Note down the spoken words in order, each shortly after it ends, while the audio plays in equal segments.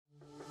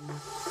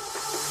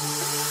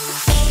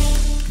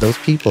those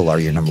people are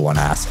your number one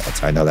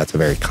assets. I know that's a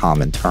very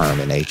common term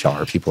in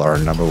HR. People are our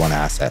number one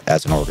asset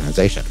as an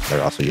organization.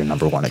 They're also your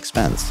number one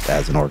expense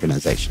as an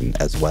organization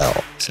as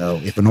well. So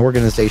if an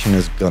organization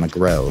is going to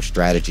grow,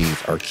 strategies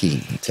are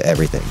key to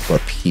everything, but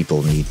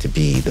people need to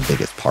be the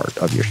biggest part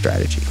of your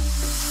strategy.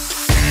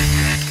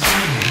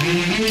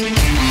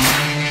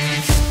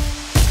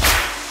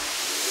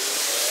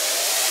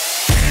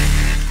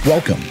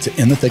 Welcome to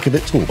In the Thick of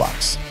It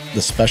Toolbox,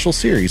 the special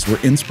series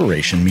where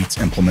inspiration meets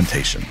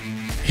implementation.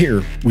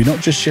 Here, we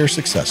don't just share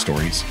success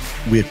stories,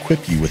 we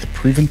equip you with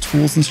proven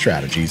tools and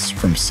strategies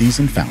from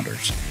seasoned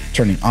founders,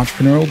 turning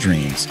entrepreneurial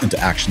dreams into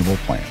actionable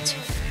plans.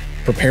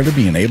 Prepare to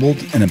be enabled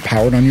and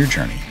empowered on your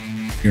journey.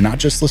 You're not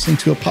just listening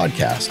to a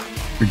podcast,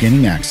 you're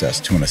gaining access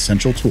to an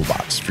essential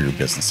toolbox for your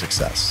business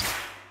success.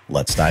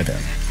 Let's dive in.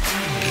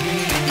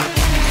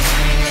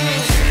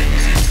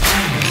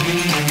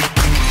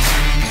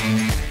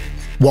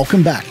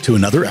 Welcome back to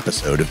another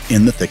episode of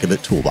In the Thick of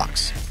It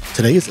Toolbox.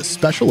 Today is a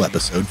special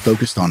episode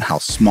focused on how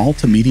small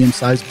to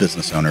medium-sized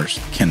business owners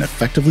can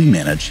effectively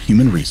manage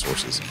human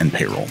resources and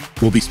payroll.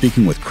 We'll be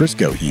speaking with Chris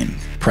Goheen,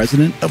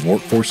 president of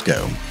Workforce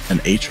Go, an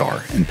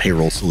HR and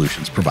payroll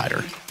solutions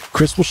provider.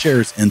 Chris will share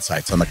his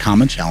insights on the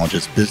common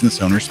challenges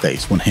business owners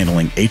face when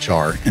handling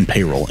HR and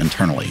payroll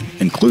internally,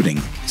 including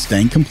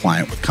staying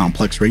compliant with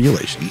complex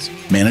regulations,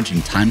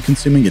 managing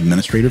time-consuming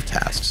administrative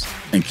tasks,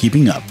 and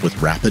keeping up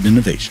with rapid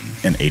innovation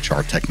in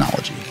HR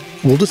technology.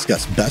 We'll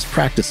discuss best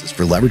practices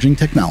for leveraging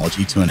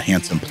technology to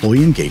enhance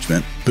employee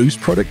engagement, boost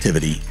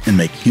productivity, and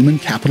make human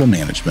capital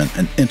management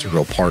an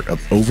integral part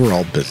of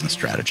overall business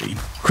strategy.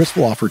 Chris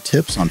will offer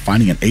tips on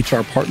finding an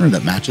HR partner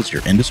that matches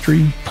your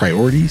industry,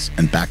 priorities,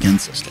 and back-end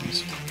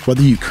systems.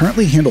 Whether you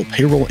currently handle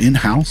payroll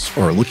in-house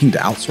or are looking to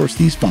outsource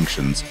these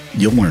functions,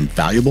 you'll learn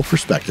valuable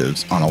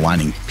perspectives on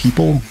aligning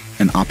people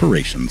and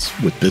operations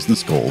with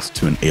business goals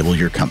to enable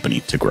your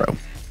company to grow.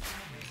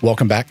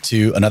 Welcome back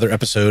to another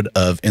episode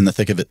of In the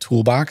Thick of It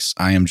Toolbox.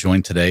 I am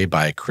joined today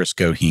by Chris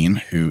Goheen,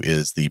 who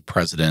is the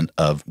president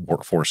of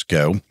Workforce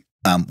Go.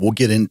 We'll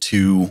get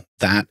into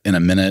that in a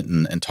minute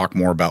and talk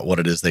more about what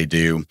it is they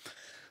do.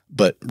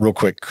 But real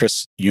quick,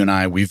 Chris, you and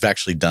I, we've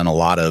actually done a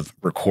lot of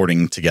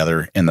recording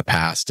together in the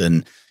past,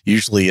 and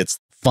usually it's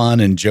fun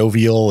and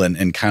jovial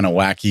and kind of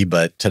wacky,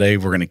 but today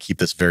we're going to keep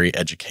this very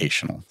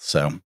educational,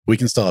 so we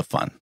can still have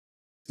fun.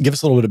 Give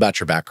us a little bit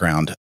about your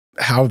background.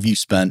 How have you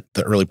spent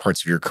the early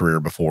parts of your career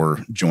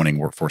before joining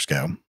Workforce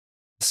Go?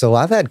 So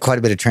I've had quite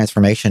a bit of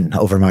transformation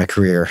over my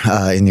career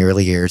in the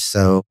early years.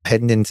 So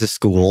heading into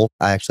school,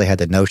 I actually had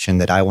the notion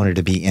that I wanted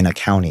to be in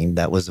accounting.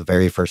 That was the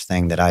very first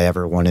thing that I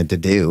ever wanted to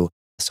do.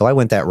 So I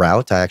went that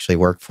route. I actually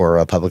worked for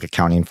a public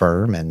accounting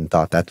firm and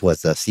thought that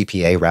was a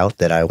CPA route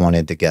that I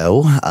wanted to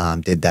go.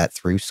 Did that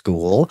through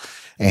school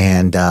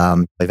and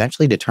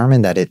eventually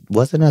determined that it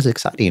wasn't as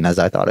exciting as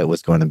I thought it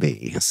was going to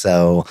be.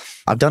 So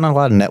I've done a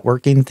lot of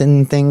networking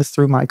things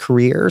through my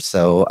career.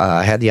 So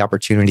I had the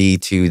opportunity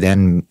to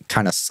then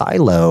kind of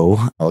silo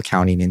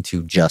accounting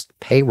into just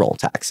payroll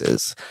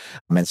taxes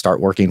and start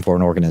working for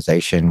an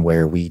organization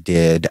where we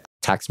did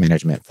tax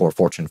management for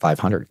Fortune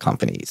 500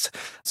 companies.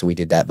 So we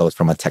did that both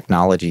from a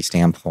technology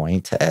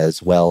standpoint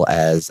as well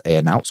as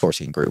an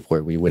outsourcing group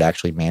where we would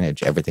actually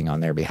manage everything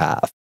on their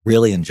behalf.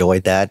 Really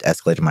enjoyed that,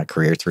 escalated my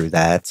career through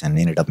that, and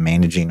ended up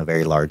managing a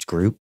very large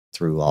group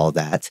through all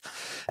that.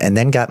 And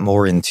then got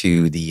more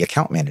into the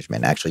account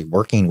management, actually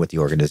working with the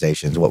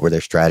organizations. What were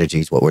their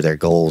strategies? What were their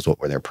goals? What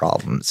were their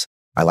problems?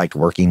 I liked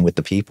working with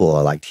the people.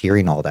 I liked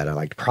hearing all that. I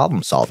liked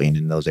problem solving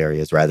in those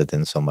areas rather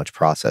than so much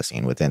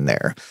processing within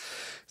there.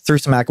 Through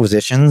some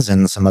acquisitions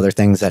and some other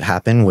things that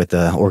happened with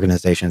the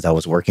organizations I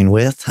was working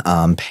with,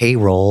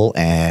 payroll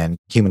and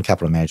human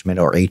capital management,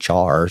 or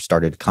HR,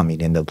 started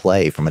coming into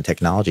play from a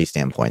technology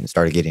standpoint, and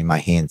started getting my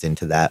hands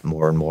into that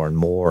more and more and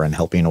more, and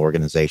helping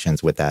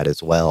organizations with that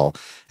as well,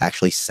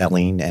 actually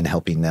selling and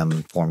helping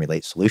them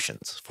formulate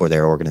solutions for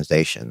their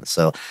organizations.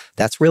 So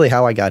that's really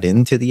how I got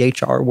into the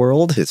HR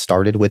world. It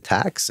started with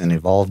tax and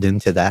evolved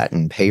into that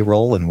and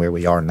payroll and where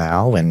we are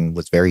now, and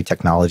was very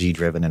technology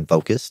driven and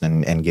focused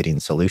and getting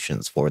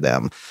solutions for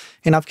them.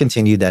 And I've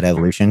continued that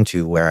evolution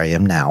to where I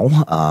am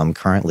now,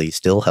 currently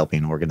still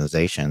helping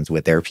organizations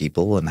with their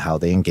people and how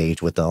they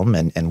engage with them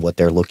and what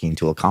they're looking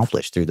to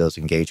accomplish through those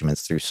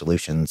engagements through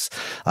solutions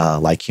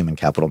like human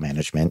capital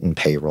management and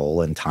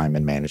payroll and time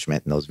and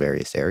management in those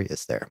various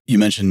areas there. You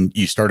mentioned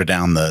you started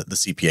down the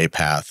CPA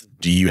path.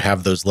 Do you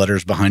have those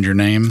letters behind your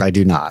name? I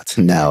do not.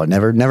 No,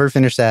 never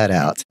finished that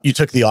out. You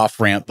took the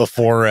off-ramp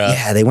before?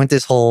 Yeah, they went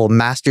this whole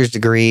master's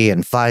degree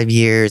in 5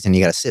 years, and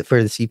you got to sit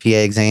for the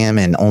CPA exam,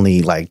 and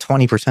only like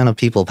 20% of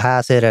people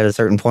pass it at a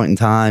certain point in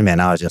time.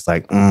 And I was just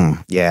like,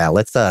 yeah,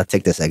 let's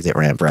take this exit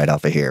ramp right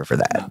off of here for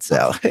that.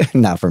 So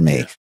not for me.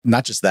 Yeah.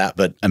 Not just that,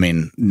 but I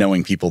mean,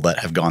 knowing people that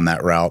have gone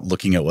that route,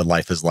 looking at what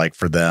life is like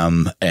for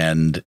them,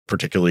 and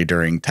particularly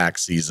during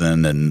tax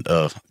season, and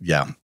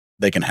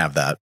they can have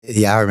that.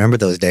 Yeah, I remember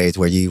those days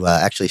where you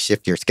actually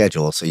shift your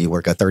schedule. So you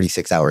work a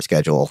 36-hour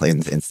schedule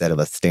instead of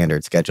a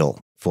standard schedule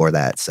for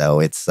that. So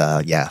it's,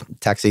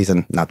 tax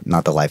season,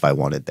 not the life I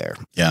wanted there.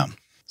 Yeah.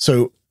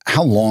 So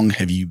how long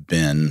have you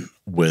been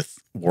with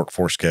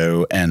Workforce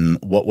Go, and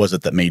what was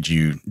it that made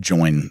you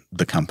join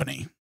the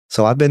company?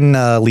 So I've been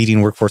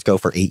leading Workforce Go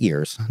for 8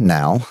 years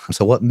now.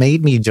 So what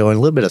made me join, a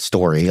little bit of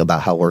story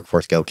about how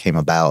Workforce Go came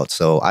about.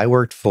 So I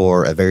worked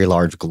for a very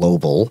large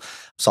global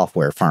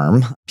software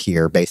firm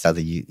here based out of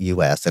the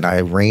US, and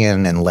I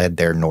ran and led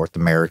their North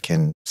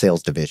American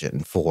sales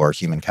division for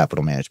human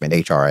capital management.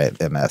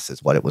 HRMS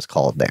is what it was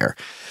called there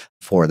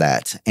for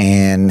that,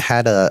 and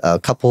had a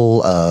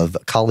couple of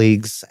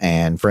colleagues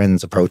and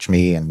friends approach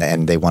me, and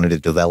they wanted to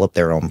develop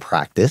their own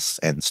practice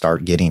and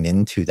start getting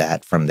into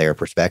that from their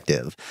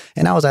perspective.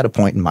 And I was at a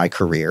point in my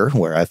career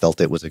where I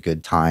felt it was a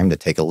good time to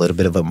take a little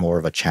bit of a more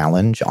of a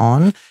challenge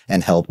on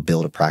and help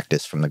build a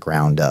practice from the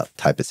ground up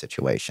type of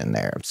situation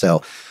there.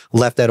 So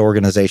left that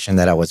organization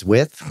that I was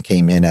with,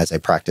 came in as a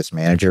practice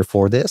manager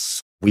for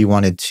this. We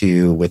wanted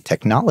to, with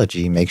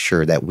technology, make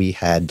sure that we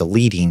had the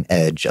leading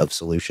edge of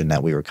solution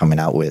that we were coming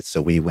out with. So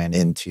we went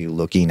into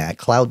looking at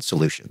cloud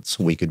solutions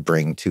we could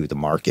bring to the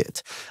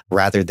market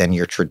rather than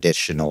your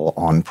traditional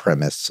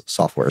on-premise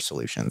software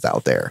solutions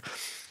out there.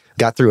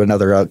 Got through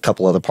a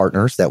couple other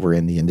partners that were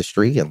in the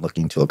industry and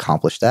looking to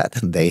accomplish that.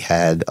 They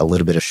had a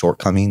little bit of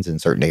shortcomings in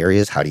certain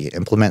areas. How do you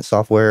implement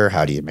software?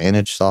 How do you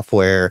manage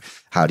software?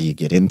 How do you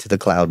get into the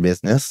cloud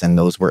business? And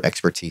those were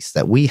expertise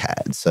that we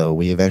had. So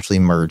we eventually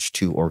merged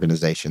two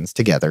organizations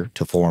together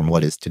to form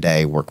what is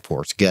today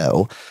Workforce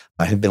Go.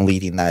 I have been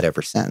leading that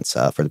ever since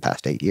for the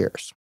past 8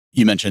 years.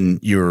 You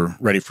mentioned you're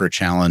ready for a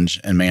challenge.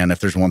 And man, if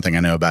there's one thing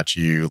I know about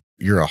you,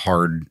 you're a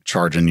hard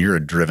charging, you're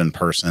a driven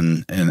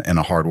person and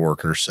a hard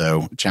worker.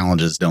 So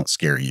challenges don't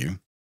scare you.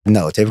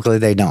 No, typically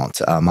they don't.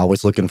 I'm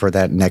always looking for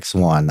that next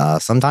one.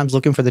 Sometimes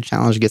looking for the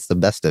challenge gets the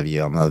best of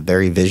you. I'm a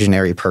very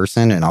visionary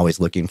person and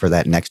always looking for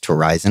that next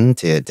horizon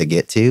to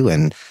get to.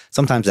 And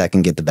sometimes that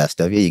can get the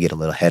best of you. You get a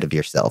little ahead of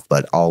yourself,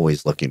 but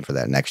always looking for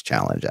that next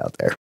challenge out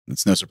there.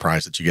 It's no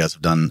surprise that you guys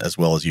have done as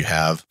well as you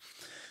have.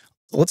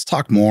 Let's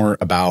talk more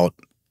about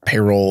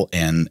payroll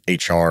and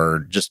HR,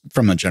 just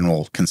from a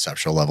general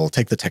conceptual level.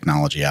 Take the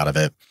technology out of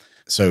it.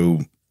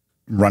 So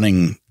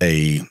running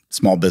a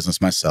small business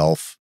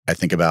myself, I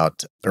think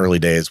about early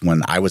days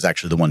when I was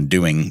actually the one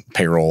doing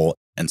payroll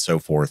and so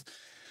forth.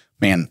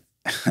 Man,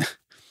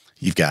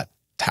 you've got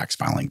tax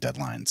filing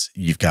deadlines.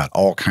 You've got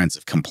all kinds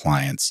of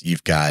compliance.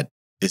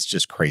 It's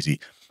just crazy.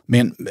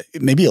 Man,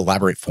 maybe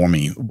elaborate for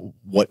me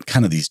what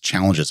kind of these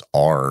challenges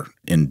are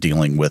in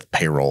dealing with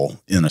payroll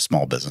in a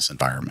small business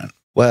environment.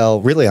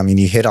 Well, really, I mean,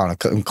 you hit on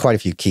quite a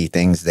few key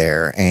things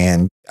there.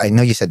 And I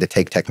know you said to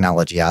take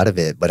technology out of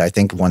it, but I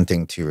think one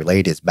thing to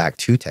relate is back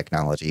to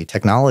technology.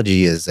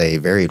 Technology is a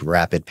very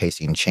rapid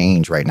pacing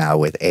change right now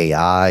with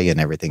AI and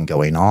everything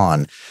going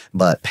on.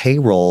 But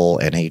payroll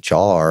and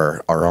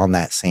HR are on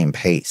that same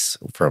pace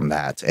from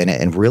that. And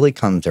it really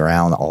comes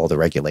around all the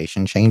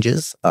regulation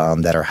changes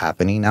that are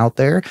happening out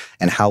there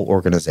and how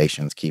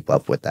organizations keep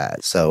up with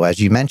that. So as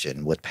you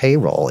mentioned, with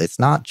payroll, it's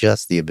not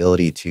just the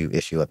ability to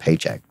issue a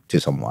paycheck to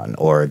someone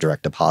or a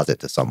direct deposit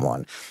to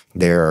someone.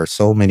 There are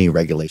so many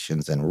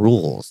regulations and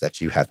rules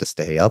that you have to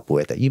stay up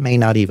with that you may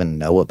not even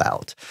know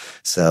about.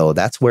 So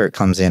that's where it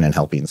comes in and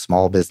helping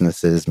small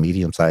businesses,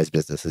 medium-sized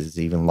businesses,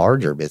 even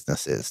larger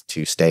businesses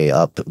to stay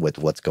up with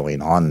what's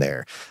going on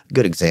there. A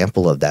good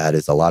example of that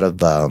is a lot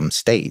of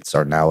states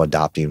are now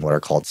adopting what are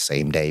called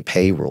same-day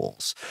pay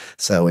rules.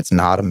 So it's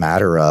not a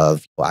matter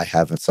of I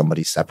have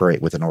somebody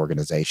separate with an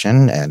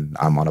organization and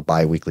I'm on a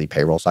biweekly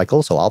payroll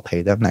cycle, so I'll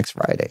pay them next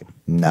Friday.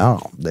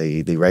 No,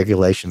 the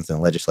regulations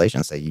and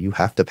legislation say you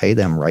have to pay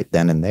them right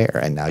then and there.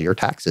 And now your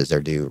taxes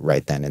are due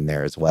right then and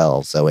there as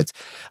well. So it's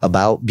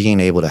about being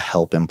able to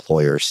help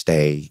employers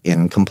stay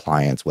in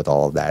compliance with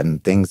all of that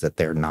and things that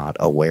they're not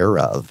aware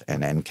of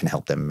and can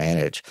help them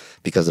manage,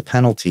 because the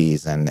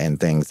penalties and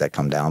things that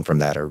come down from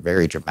that are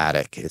very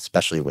dramatic,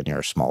 especially when you're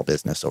a small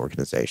business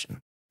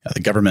organization.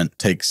 The government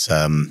takes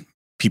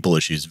people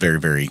issues very,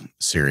 very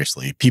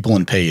seriously. People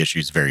and pay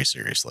issues very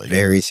seriously.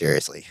 Very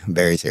seriously.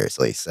 Very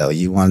seriously. So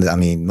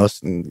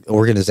most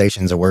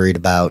organizations are worried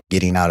about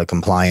getting out of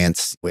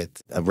compliance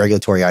with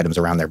regulatory items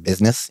around their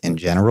business in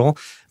general.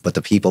 But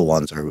the people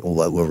ones are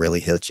what will really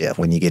hit you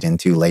when you get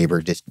into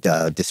labor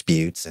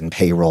disputes and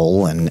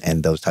payroll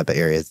and those type of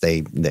areas.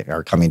 They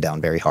are coming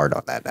down very hard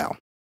on that now.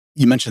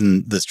 You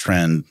mentioned this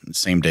trend,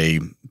 same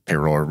day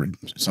payroll or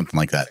something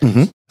like that.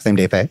 Mm-hmm. Same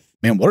day pay.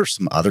 Man, what are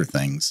some other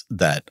things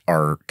that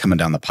are coming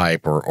down the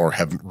pipe or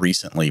have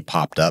recently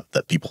popped up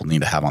that people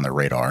need to have on their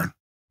radar?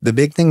 The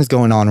big things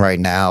going on right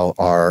now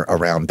are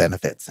around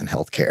benefits and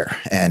healthcare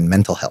and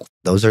mental health.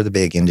 Those are the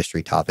big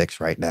industry topics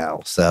right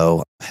now.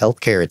 So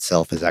healthcare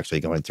itself is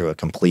actually going through a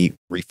complete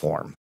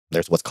reform.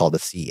 There's what's called the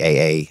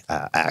CAA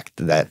Act,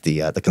 that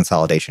the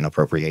Consolidation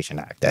Appropriation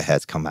Act that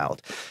has come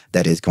out,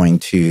 that is going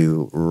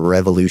to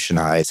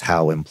revolutionize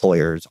how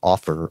employers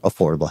offer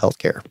affordable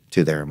healthcare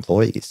to their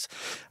employees.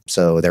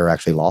 So there are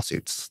actually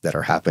lawsuits that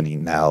are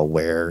happening now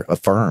where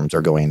firms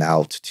are going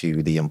out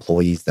to the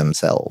employees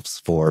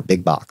themselves for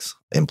big box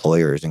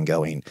employers and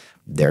going,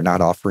 they're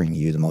not offering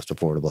you the most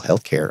affordable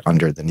healthcare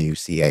under the new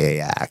CAA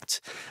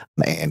Act,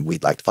 and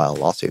we'd like to file a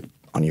lawsuit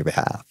on your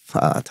behalf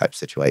type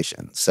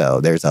situation.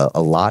 So there's a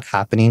lot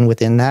happening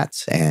within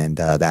that. And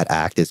that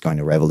act is going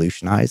to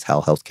revolutionize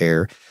how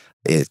healthcare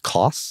it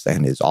costs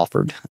and is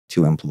offered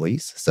to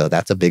employees. So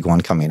that's a big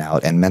one coming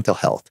out. And mental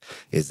health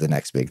is the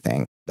next big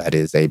thing. That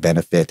is a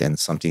benefit and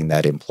something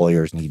that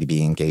employers need to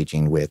be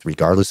engaging with,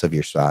 regardless of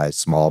your size,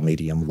 small,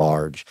 medium,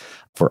 large,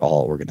 for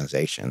all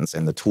organizations,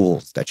 and the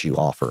tools that you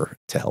offer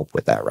to help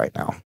with that right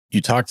now.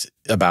 You talked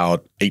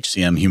about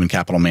HCM, human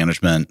capital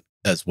management,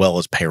 as well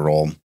as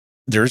payroll.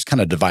 There's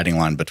kind of a dividing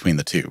line between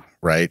the two,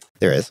 right?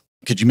 There is.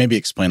 Could you maybe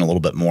explain a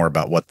little bit more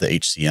about what the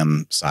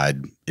HCM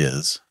side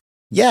is?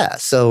 Yeah.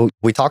 So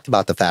we talked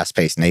about the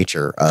fast-paced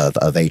nature of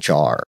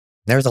HR.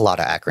 There's a lot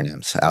of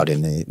acronyms out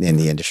in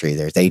the industry.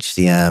 There's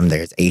HCM,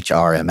 there's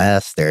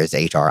HRMS, there's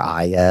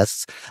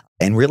HRIS.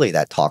 And really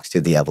that talks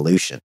to the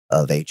evolution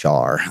of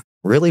HR.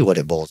 Really what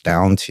it boils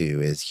down to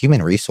is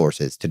human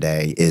resources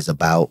today is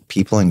about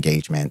people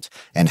engagement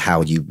and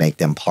how you make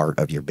them part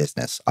of your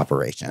business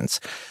operations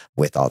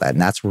with all that.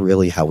 And that's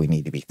really how we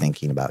need to be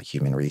thinking about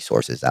human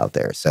resources out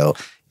there. So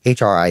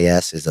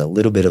HRIS is a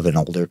little bit of an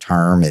older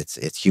term. It's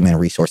human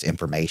resource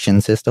information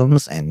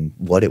systems. And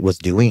what it was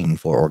doing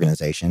for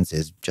organizations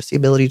is just the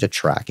ability to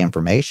track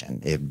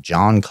information. If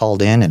John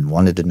called in and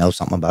wanted to know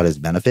something about his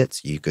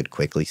benefits, you could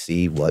quickly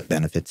see what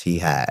benefits he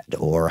had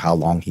or how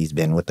long he's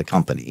been with the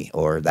company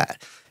or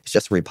that. It's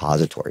just a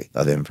repository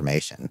of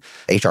information.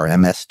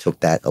 HRMS took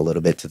that a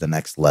little bit to the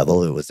next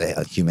level. It was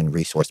a human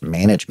resource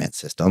management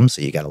system.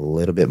 So you got a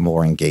little bit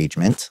more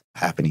engagement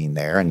happening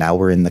there. And now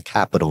we're in the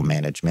capital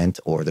management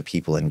or the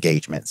people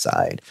engagement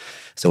side.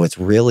 So it's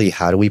really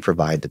how do we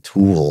provide the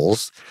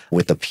tools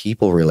with the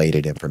people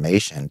related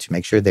information to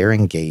make sure they're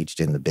engaged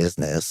in the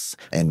business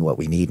and what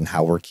we need and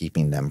how we're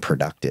keeping them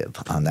productive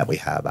that we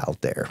have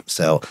out there.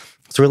 So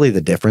it's really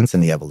the difference in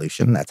the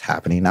evolution that's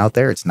happening out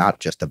there. It's not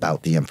just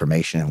about the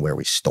information and where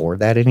we store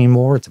that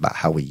anymore. It's about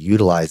how we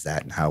utilize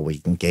that and how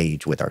we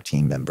engage with our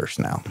team members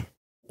now.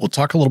 We'll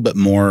talk a little bit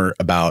more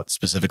about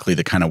specifically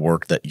the kind of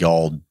work that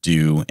y'all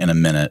do in a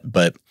minute.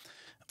 But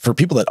for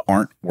people that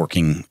aren't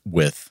working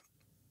with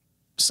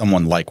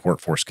someone like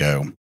Workforce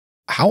Go,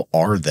 how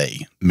are they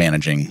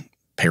managing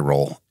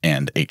payroll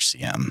and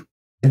HCM?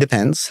 It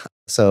depends.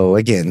 So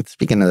again,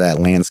 speaking of that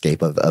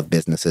landscape of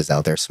businesses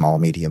out there, small,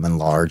 medium, and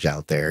large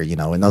out there,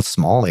 in those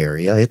small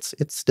area, it's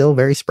still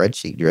very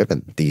spreadsheet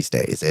driven these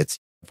days. It's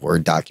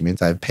Word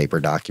documents, I have paper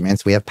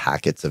documents, we have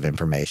packets of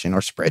information or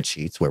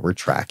spreadsheets where we're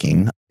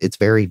tracking. It's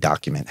very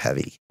document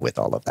heavy with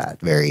all of that,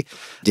 very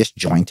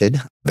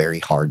disjointed, very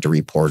hard to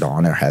report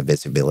on or have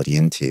visibility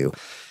into.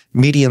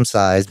 Medium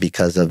size,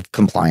 because of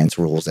compliance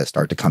rules that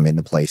start to come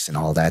into place and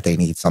all that, they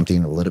need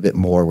something a little bit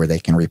more where they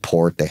can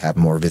report, they have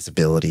more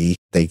visibility,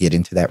 they get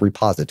into that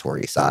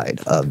repository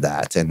side of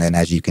that. And then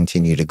as you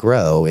continue to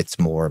grow, it's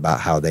more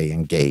about how they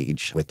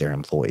engage with their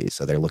employees.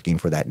 So they're looking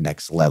for that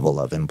next level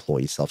of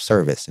employee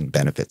self-service and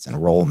benefits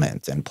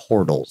enrollment and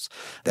portals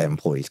that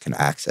employees can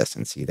access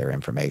and see their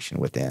information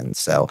within.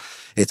 So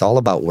it's all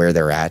about where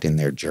they're at in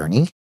their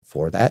journey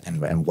for that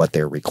and what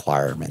their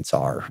requirements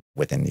are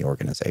within the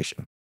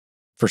organization.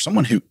 For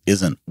someone who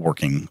isn't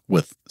working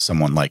with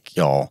someone like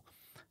y'all,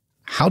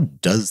 how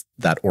does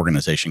that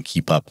organization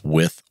keep up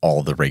with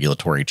all the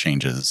regulatory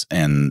changes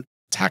and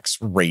tax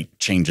rate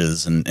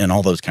changes and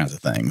all those kinds of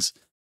things?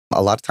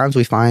 A lot of times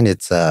we find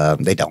it's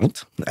they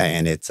don't,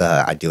 and it's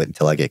I do it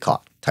until I get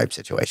caught type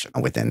situation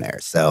within there.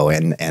 So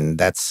and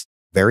that's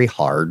very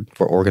hard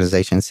for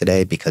organizations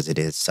today because it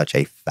is such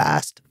a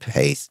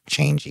fast-paced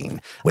changing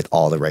with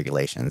all the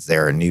regulations.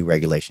 There are new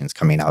regulations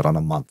coming out on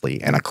a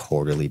monthly and a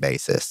quarterly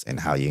basis in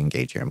how you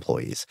engage your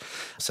employees.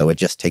 So it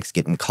just takes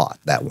getting caught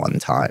that one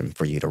time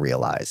for you to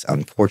realize.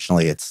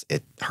 Unfortunately,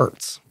 it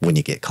hurts when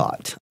you get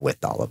caught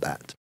with all of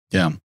that.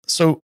 Yeah.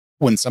 So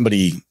when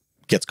somebody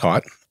gets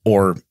caught,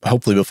 or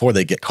hopefully before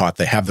they get caught,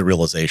 they have the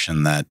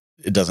realization that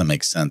it doesn't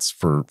make sense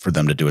for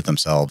them to do it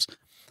themselves.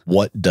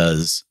 What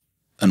does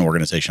an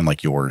organization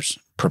like yours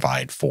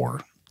provide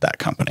for that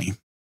company?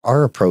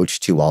 Our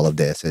approach to all of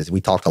this is we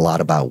talk a lot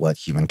about what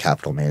human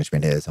capital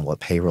management is and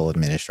what payroll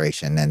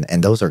administration,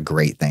 and those are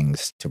great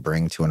things to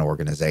bring to an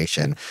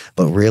organization.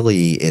 But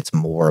really, it's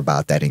more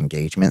about that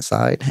engagement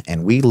side.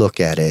 And we look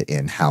at it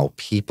in how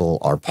people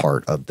are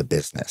part of the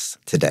business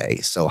today.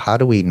 So how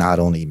do we not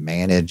only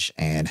manage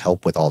and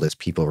help with all this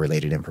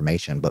people-related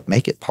information, but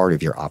make it part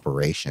of your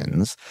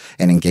operations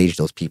and engage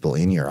those people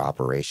in your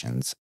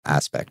operations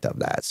aspect of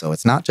that. So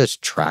it's not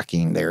just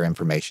tracking their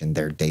information,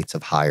 their dates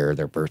of hire,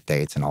 their birth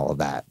dates and all of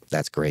that.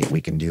 That's great.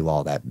 We can do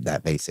all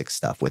that basic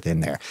stuff within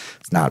there.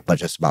 It's not but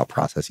just about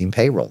processing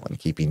payroll and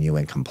keeping you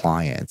in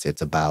compliance. It's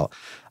about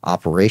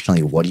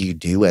operationally, what do you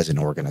do as an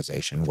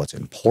organization? What's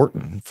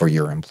important for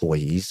your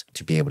employees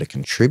to be able to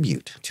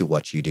contribute to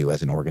what you do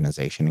as an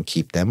organization and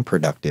keep them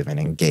productive and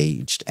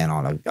engaged and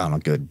on a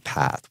good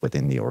path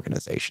within the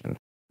organization.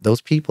 Those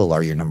people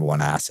are your number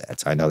one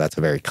assets. I know that's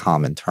a very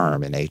common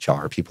term in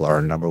HR. People are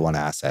a number one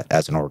asset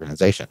as an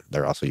organization.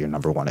 They're also your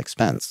number one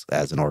expense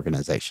as an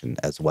organization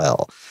as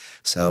well.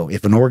 So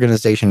if an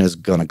organization is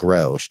going to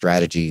grow,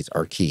 strategies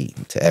are key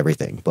to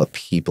everything, but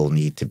people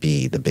need to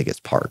be the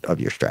biggest part of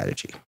your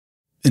strategy.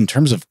 In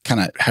terms of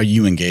kind of how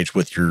you engage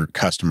with your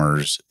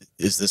customers,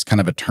 is this kind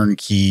of a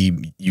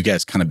turnkey, you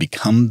guys kind of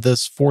become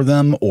this for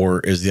them, or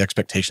is the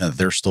expectation that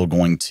they're still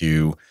going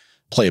to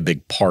play a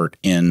big part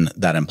in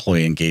that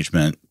employee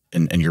engagement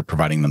and you're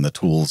providing them the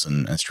tools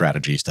and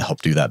strategies to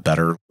help do that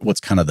better?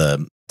 What's kind of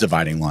the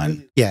dividing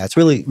line? Yeah, it's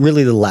really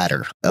the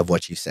latter of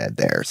what you said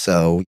there.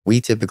 So we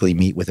typically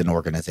meet with an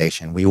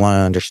organization. We want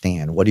to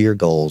understand, what are your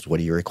goals? What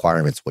are your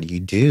requirements? What do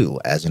you do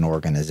as an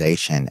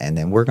organization? And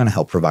then we're going to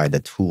help provide the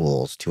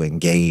tools to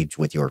engage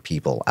with your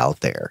people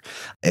out there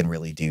and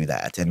really do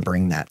that and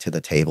bring that to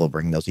the table,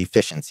 bring those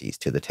efficiencies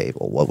to the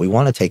table. What we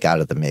want to take out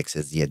of the mix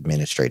is the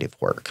administrative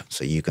work.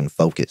 So you can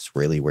focus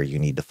really where you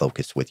need to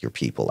focus with your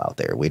people out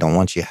there. We don't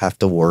want you to have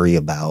to worry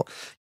about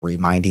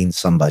reminding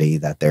somebody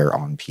that they're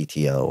on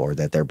PTO or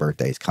that their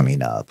birthday's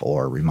coming up,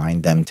 or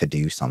remind them to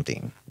do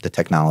something. The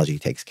technology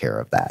takes care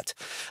of that.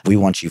 We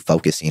want you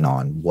focusing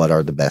on what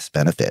are the best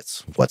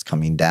benefits, what's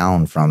coming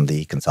down from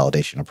the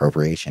Consolidation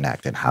Appropriation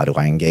Act, and how do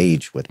I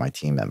engage with my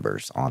team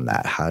members on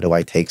that? How do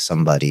I take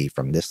somebody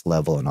from this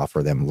level and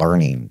offer them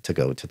learning to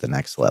go to the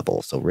next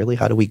level? So really,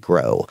 how do we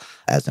grow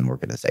as an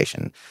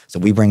organization? So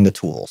we bring the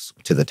tools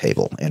to the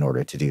table in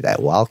order to do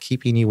that while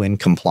keeping you in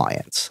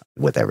compliance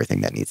with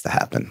everything that needs to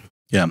happen.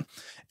 Yeah.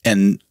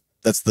 And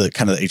that's the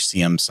kind of the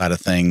HCM side of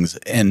things.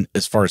 And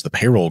as far as the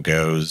payroll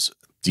goes,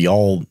 do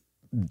y'all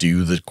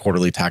do the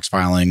quarterly tax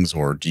filings,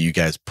 or do you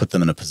guys put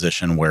them in a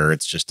position where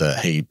it's just a,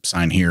 hey,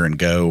 sign here and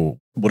go?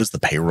 What does the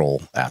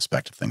payroll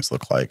aspect of things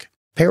look like?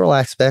 Payroll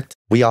aspect,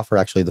 we offer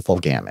actually the full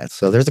gamut.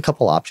 So there's a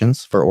couple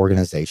options for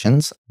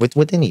organizations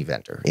with any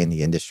vendor in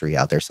the industry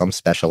out there. Some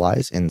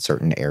specialize in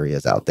certain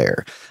areas out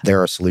there.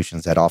 There are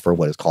solutions that offer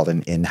what is called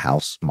an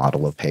in-house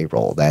model of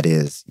payroll. That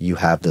is, you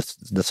have the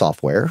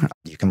software,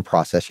 you can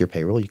process your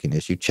payroll, you can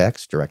issue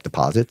checks, direct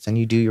deposits, and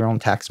you do your own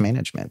tax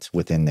management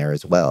within there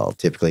as well.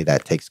 Typically,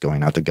 that takes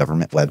going out to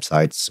government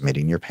websites,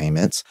 submitting your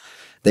payments.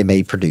 They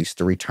may produce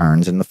the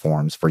returns and the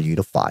forms for you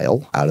to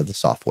file out of the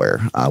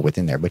software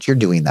within there, but you're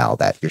doing all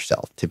that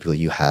yourself. Typically,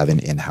 you have an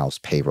in-house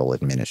payroll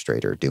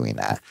administrator doing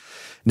that.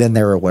 Then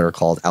there are what are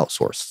called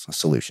outsourced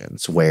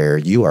solutions, where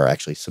you are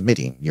actually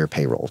submitting your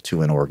payroll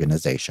to an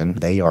organization.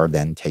 They are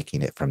then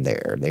taking it from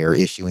there. They are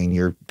issuing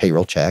your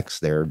payroll checks.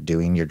 They're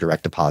doing your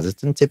direct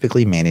deposits and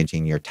typically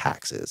managing your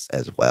taxes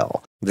as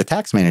well. The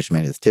tax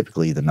management is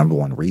typically the number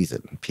one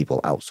reason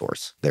people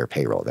outsource their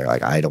payroll. They're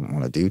like, I don't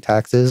want to do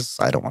taxes.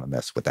 I don't want to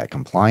mess with that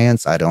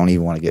compliance. I don't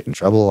even want to get in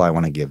trouble. I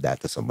want to give that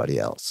to somebody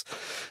else.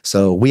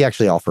 So we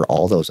actually offer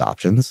all those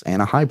options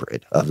and a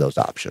hybrid of those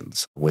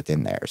options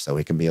within there. So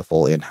it can be a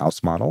full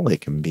in-house model.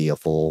 It can be a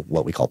full,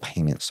 what we call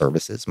payment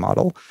services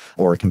model,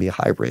 or it can be a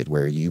hybrid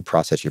where you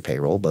process your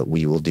payroll, but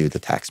we will do the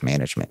tax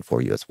management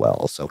for you as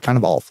well. So kind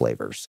of all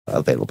flavors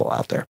available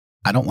out there.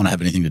 I don't want to have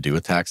anything to do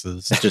with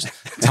taxes. Just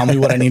tell me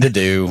what I need to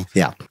do.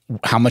 Yeah.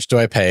 How much do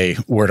I pay?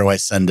 Where do I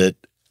send it?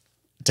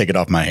 Take it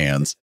off my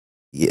hands.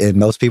 And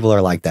most people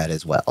are like that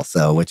as well.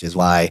 So, which is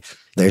why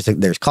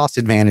there's cost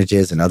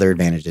advantages and other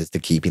advantages to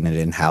keeping it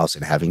in-house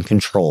and having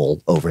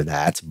control over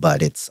that.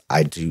 But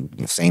I do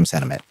the same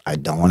sentiment. I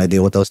don't want to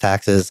deal with those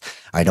taxes.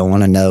 I don't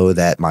want to know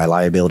that my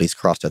liabilities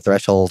crossed a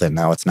threshold and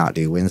now it's not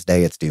due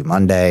Wednesday, it's due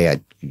Monday.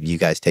 You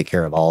guys take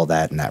care of all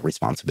that and that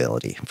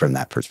responsibility from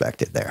that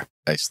perspective there.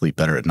 I sleep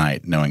better at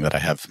night knowing that I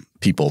have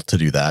people to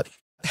do that.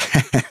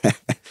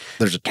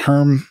 There's a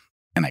term,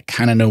 and I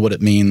kind of know what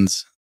it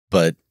means,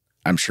 but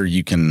I'm sure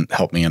you can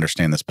help me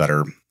understand this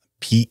better.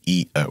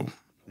 PEO.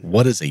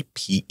 What is a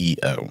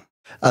PEO?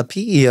 A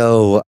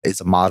PEO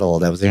is a model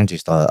that was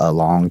introduced a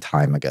long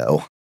time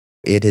ago.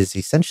 It is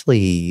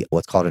essentially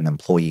what's called an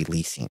employee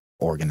leasing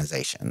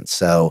organization.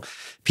 So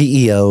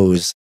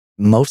PEOs,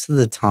 most of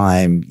the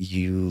time,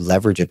 you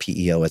leverage a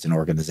PEO as an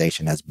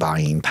organization as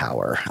buying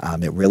power.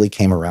 It really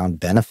came around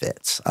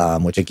benefits,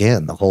 which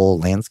again, the whole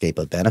landscape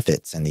of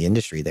benefits in the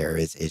industry there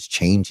is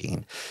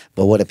changing.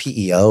 But what a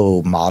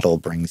PEO model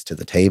brings to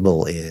the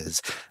table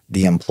is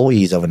the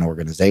employees of an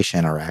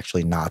organization are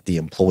actually not the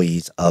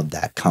employees of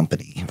that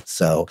company.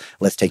 So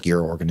let's take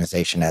your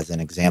organization as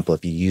an example.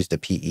 If you used a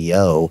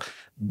PEO,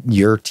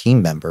 your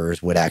team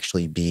members would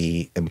actually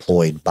be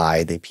employed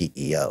by the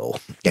PEO.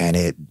 And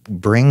it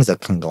brings a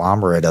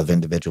conglomerate of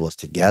individuals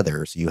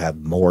together. So you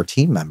have more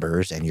team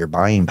members and your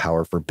buying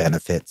power for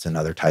benefits and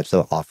other types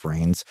of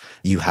offerings.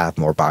 You have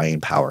more buying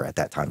power at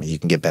that time. And you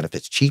can get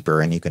benefits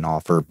cheaper and you can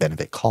offer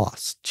benefit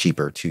costs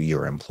cheaper to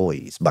your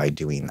employees by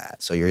doing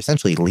that. So you're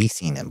essentially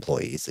leasing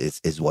employees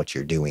is what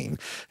you're doing.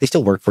 They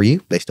still work for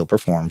you. They still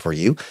perform for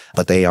you,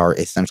 but they are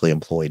essentially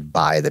employed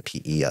by the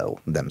PEO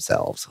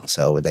themselves.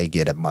 So they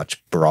get a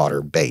much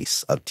broader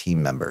base of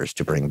team members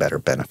to bring better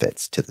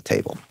benefits to the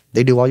table.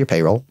 They do all your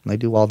payroll, they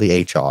do all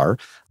the HR,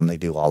 and they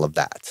do all of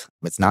that.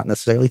 It's not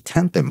necessarily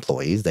temp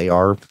employees. They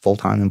are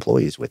full-time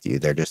employees with you.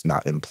 They're just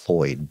not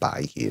employed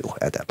by you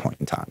at that point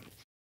in time.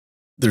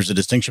 There's a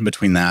distinction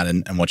between that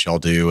and what y'all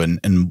do,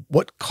 and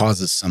what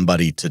causes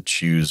somebody to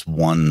choose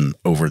one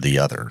over the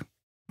other?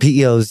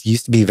 PEOs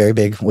used to be very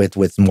big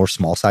with more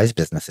small-sized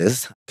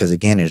businesses because,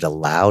 again, it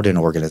allowed an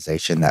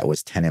organization that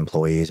was 10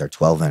 employees or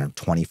 12 and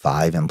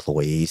 25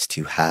 employees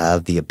to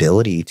have the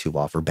ability to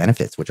offer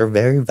benefits, which are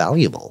very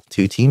valuable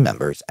to team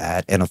members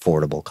at an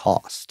affordable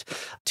cost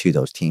to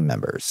those team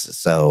members.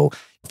 So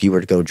if you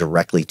were to go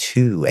directly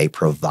to a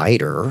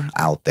provider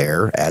out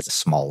there as a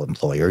small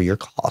employer, your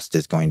cost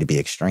is going to be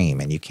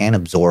extreme, and you can't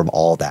absorb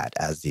all that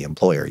as the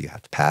employer. You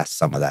have to pass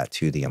some of that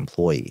to the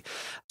employee.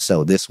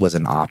 So this was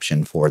an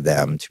option for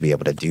them to be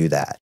able to do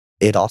that.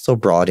 It also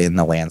brought in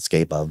the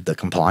landscape of the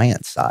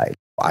compliance side.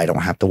 I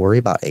don't have to worry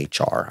about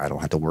HR. I don't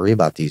have to worry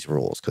about these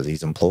rules because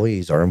these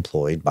employees are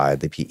employed by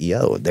the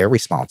PEO. They're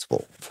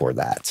responsible for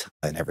that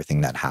and everything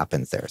that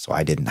happens there. So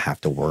I didn't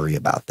have to worry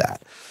about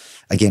that.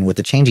 Again, with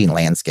the changing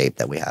landscape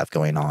that we have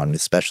going on,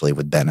 especially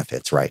with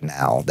benefits right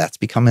now, that's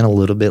becoming a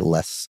little bit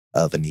less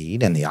of a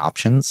need, and the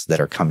options that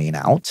are coming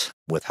out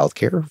with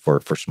healthcare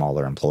for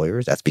smaller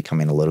employers, that's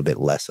becoming a little bit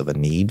less of a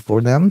need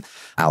for them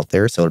out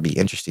there. So it'll be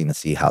interesting to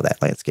see how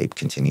that landscape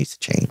continues to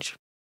change.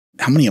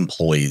 How many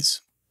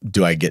employees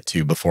do I get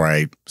to before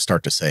I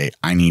start to say,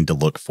 I need to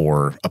look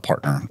for a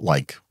partner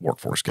like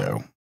Workforce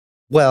Go?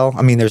 Well,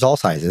 I mean, there's all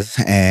sizes.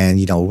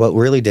 And, what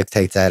really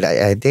dictates that,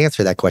 I'd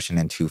answer that question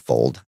in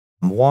twofold.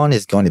 One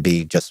is going to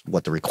be just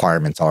what the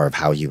requirements are of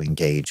how you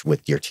engage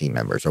with your team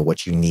members or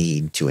what you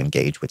need to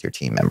engage with your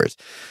team members.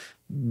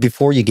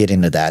 Before you get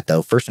into that,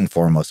 though, first and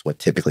foremost, what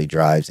typically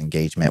drives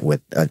engagement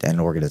with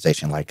an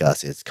organization like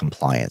us is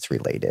compliance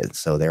related.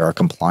 So there are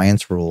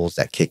compliance rules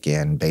that kick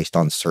in based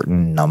on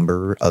certain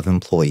number of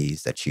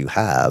employees that you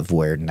have,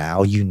 where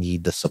now you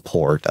need the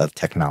support of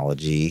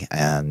technology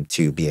and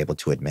to be able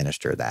to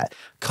administer that.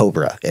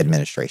 COBRA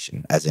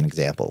administration, as an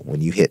example,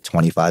 when you hit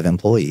 25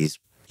 employees,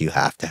 you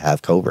have to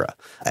have COBRA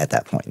at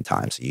that point in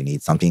time. So you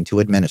need something to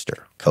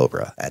administer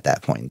COBRA at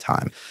that point in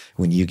time.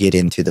 When you get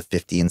into the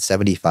 50 and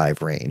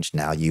 75 range,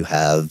 now you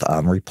have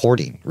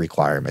reporting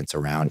requirements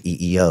around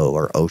EEO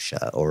or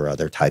OSHA or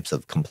other types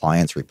of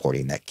compliance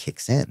reporting that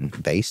kicks in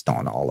based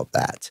on all of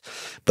that.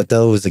 But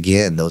those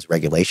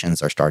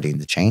regulations are starting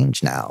to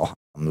change now.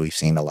 We've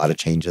seen a lot of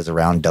changes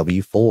around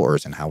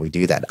W-4s and how we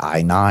do that.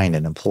 I-9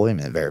 and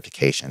employment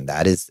verification.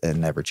 That is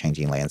an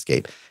ever-changing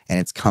landscape, and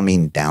it's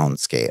coming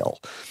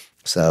downscale.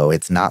 So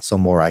it's not so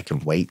more I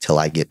can wait till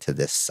I get to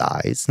this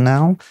size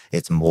now.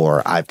 It's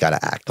more I've got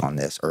to act on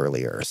this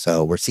earlier.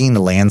 So we're seeing the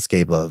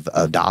landscape of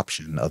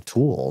adoption of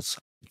tools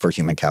for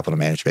human capital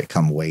management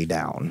come way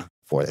down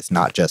for this.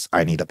 Not just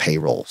I need a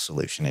payroll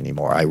solution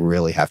anymore. I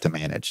really have to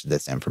manage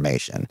this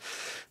information.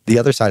 The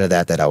other side of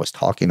that I was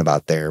talking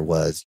about there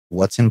was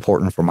what's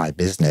important for my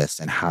business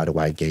and how do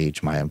I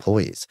gauge my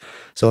employees?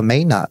 So it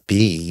may not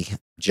be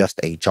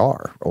just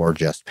HR or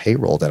just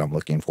payroll that I'm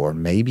looking for.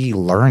 Maybe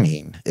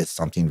learning is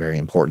something very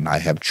important. I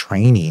have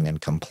training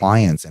and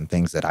compliance and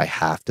things that I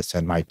have to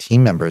send my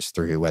team members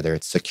through, whether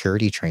it's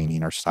security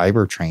training or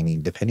cyber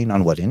training, depending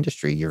on what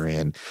industry you're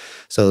in.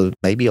 So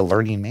maybe a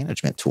learning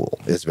management tool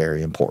is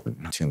very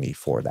important to me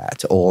for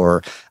that.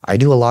 Or I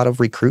do a lot of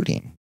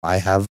recruiting. I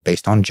have,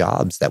 based on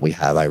jobs that we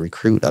have, I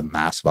recruit a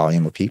mass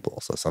volume of people.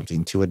 So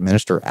something to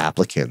administer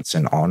applicants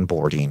and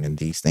onboarding, and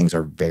these things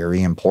are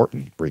very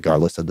important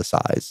regardless of the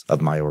size of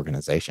my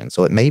organization.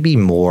 So it may be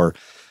more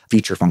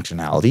feature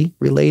functionality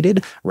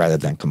related rather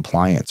than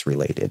compliance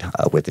related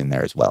within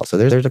there as well. So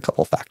there's a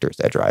couple factors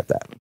that drive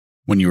that.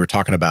 When you were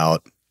talking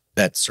about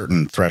at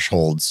certain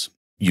thresholds,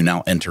 you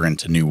now enter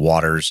into new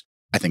waters.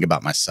 I think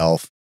about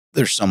myself.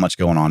 There's so much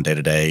going on day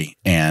to day,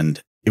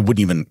 and it wouldn't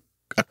even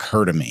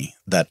occur to me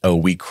that,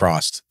 we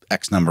crossed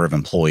X number of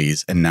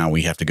employees and now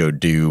we have to go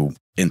do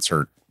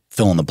insert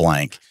fill in the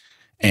blank.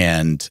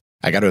 And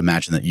I got to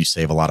imagine that you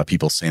save a lot of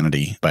people's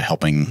sanity by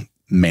helping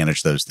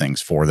manage those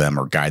things for them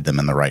or guide them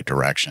in the right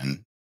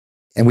direction.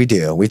 And we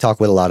do. We talk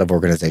with a lot of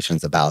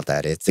organizations about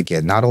that. It's,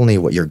 again, not only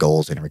what your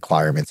goals and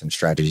requirements and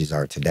strategies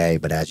are today,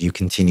 but as you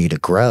continue to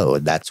grow,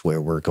 that's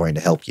where we're going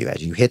to help you.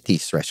 As you hit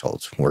these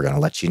thresholds, we're going to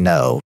let you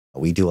know.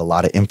 We do a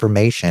lot of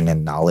information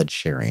and knowledge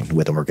sharing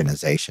with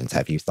organizations.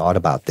 Have you thought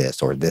about this?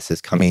 Or this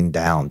is coming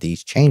down.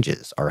 These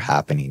changes are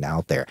happening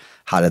out there.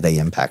 How do they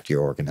impact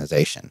your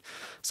organization?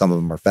 Some of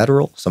them are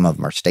federal. Some of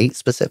them are state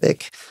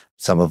specific.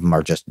 Some of them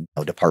are just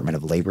Department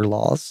of Labor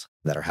laws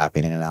that are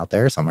happening out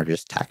there. Some are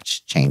just tax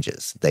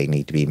changes they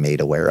need to be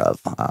made aware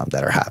of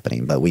that are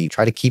happening. But we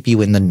try to keep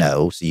you in the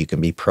know so you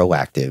can be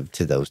proactive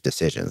to those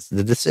decisions.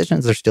 The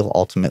decisions are still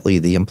ultimately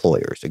the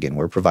employers. Again,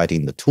 we're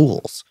providing the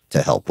tools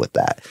to help with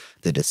that.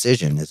 The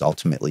decision is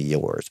ultimately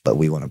yours, but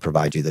we want to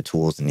provide you the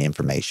tools and the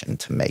information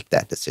to make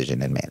that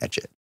decision and manage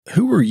it.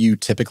 Who are you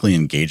typically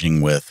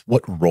engaging with?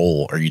 What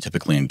role are you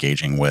typically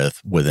engaging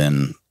with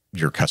within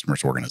your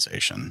customer's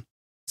organization?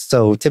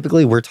 So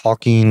typically we're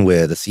talking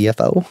with a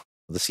CFO,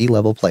 the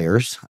C-level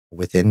players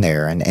within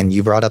there. And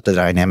you brought up the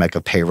dynamic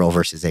of payroll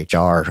versus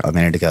HR a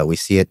minute ago. We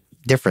see it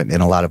different in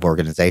a lot of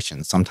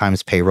organizations.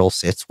 Sometimes payroll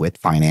sits with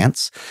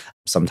finance.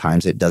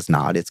 Sometimes it does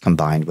not. It's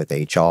combined with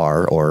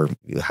HR or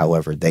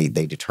however they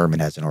determine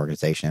as an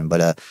organization.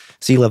 But a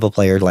C-level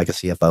player like a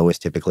CFO is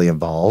typically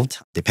involved.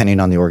 Depending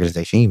on the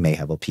organization, you may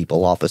have a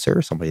people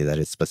officer, somebody that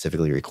is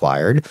specifically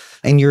required.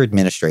 And your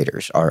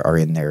administrators are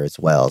in there as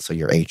well. So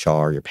your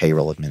HR, your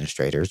payroll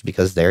administrators,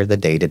 because they're the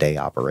day-to-day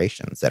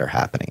operations that are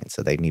happening.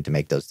 So they need to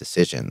make those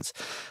decisions.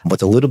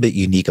 What's a little bit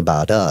unique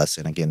about us,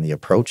 and again, the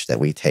approach that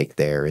we take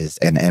there is,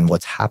 and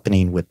what's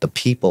happening with the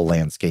people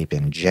landscape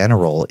in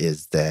general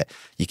is that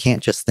you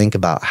can't just think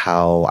about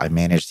how I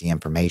manage the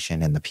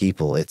information and the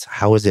people. It's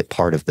how is it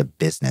part of the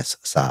business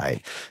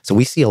side? So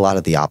we see a lot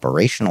of the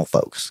operational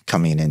folks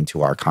coming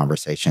into our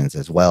conversations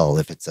as well.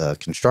 If it's a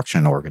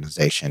construction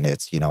organization,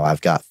 it's,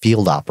 I've got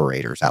field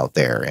operators out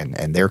there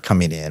and they're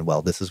coming in.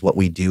 Well, this is what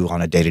we do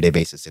on a day-to-day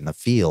basis in the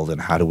field.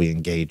 And how do we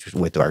engage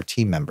with our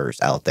team members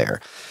out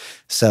there?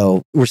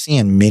 So we're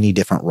seeing many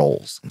different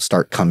roles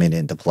start coming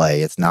into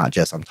play. It's not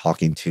just I'm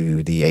talking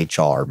to the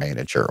HR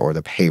manager or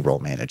the payroll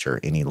manager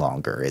any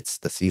longer. It's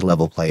the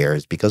C-level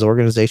players because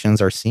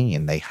organizations are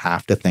seeing they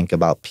have to think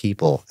about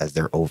people as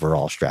their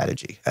overall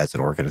strategy as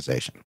an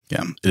organization.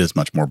 Yeah, it is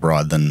much more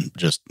broad than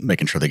just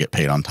making sure they get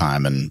paid on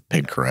time and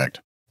paid correct.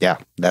 Yeah,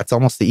 that's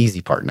almost the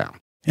easy part now.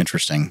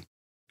 Interesting.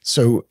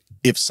 So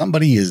if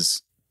somebody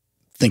is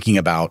thinking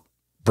about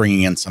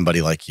bringing in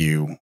somebody like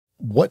you,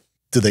 what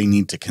do they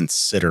need to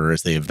consider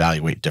as they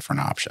evaluate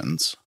different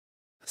options?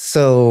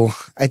 So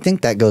I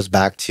think that goes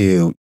back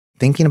to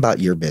thinking about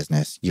your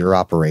business, your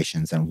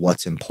operations, and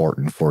what's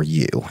important for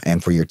you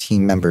and for your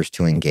team members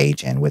to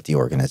engage in with the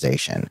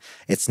organization.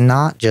 It's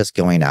not just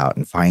going out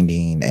and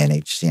finding an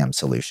HCM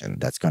solution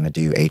that's going to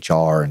do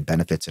HR and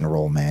benefits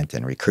enrollment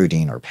and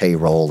recruiting or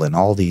payroll and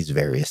all these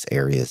various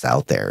areas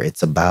out there.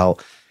 It's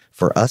about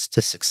for us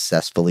to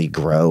successfully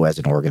grow as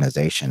an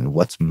organization,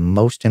 what's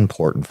most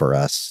important for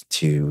us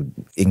to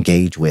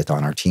engage with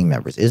on our team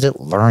members? Is it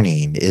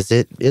learning? Is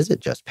it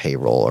just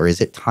payroll? Or is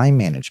it time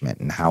management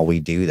and how we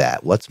do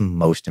that? What's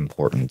most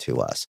important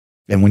to us?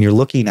 And when you're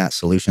looking at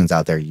solutions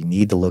out there, you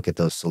need to look at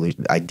those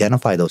solutions,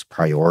 identify those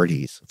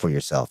priorities for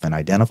yourself and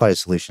identify a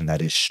solution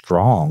that is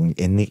strong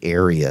in the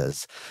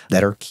areas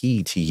that are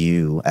key to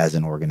you as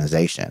an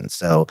organization.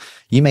 So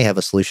you may have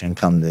a solution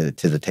come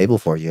to the table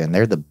for you and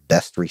they're the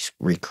best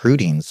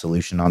recruiting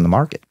solution on the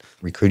market.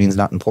 Recruiting is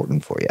not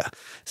important for you.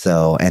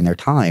 So, and their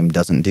time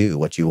doesn't do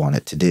what you want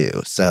it to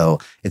do. So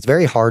it's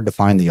very hard to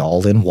find the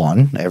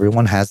all-in-one.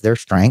 Everyone has their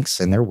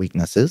strengths and their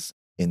weaknesses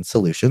in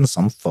solutions.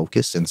 Some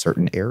focus in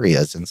certain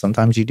areas, and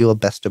sometimes you do a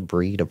best of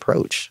breed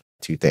approach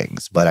to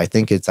things. But I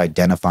think it's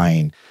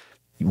identifying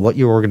what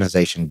your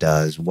organization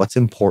does, what's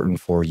important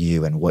for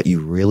you, and what you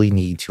really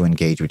need to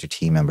engage with your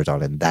team members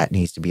on. And that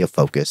needs to be a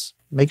focus.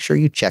 Make sure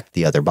you check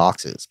the other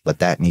boxes, but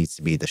that needs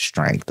to be the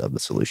strength of the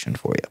solution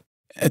for you.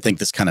 I think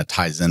this kind of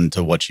ties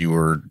into what you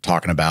were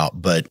talking about,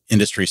 but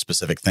industry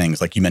specific things,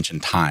 like you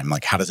mentioned time,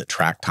 like how does it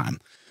track time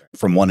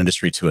from one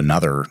industry to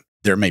another?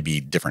 There may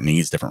be different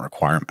needs, different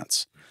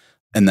requirements.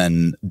 And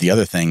then the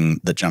other thing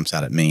that jumps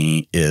out at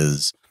me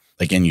is,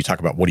 again, you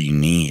talk about what do you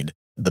need?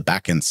 The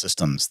back-end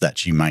systems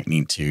that you might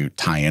need to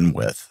tie in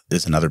with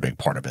is another big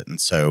part of it. And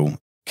so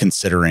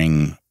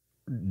considering,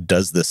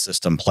 does this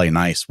system play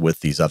nice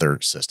with these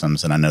other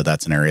systems? And I know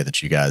that's an area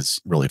that you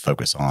guys really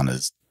focus on,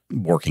 is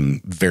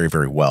working very,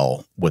 very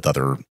well with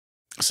other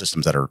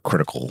systems that are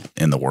critical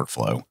in the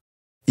workflow.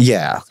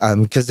 Yeah,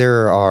 because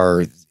there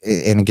are,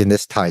 and again,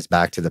 this ties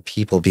back to the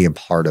people being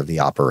part of the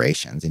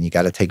operations, and you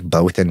got to take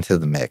both into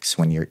the mix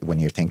when you're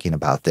thinking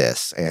about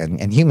this.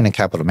 And human and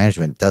capital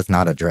management does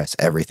not address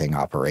everything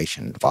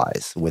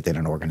operation-wise within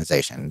an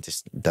organization. It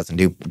just doesn't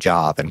do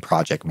job and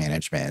project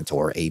management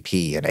or AP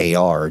and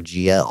AR or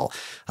GL,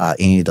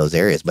 any of those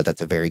areas. But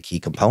that's a very key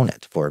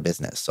component for a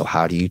business. So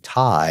how do you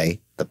tie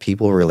the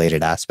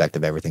people-related aspect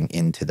of everything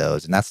into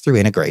those? And that's through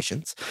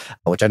integrations,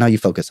 which I know you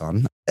focus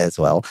on as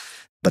well.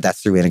 But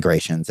that's through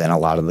integrations and a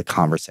lot of the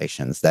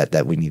conversations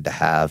that we need to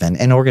have.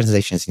 And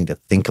organizations need to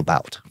think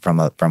about from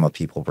a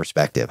people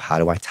perspective. How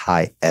do I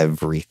tie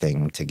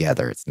everything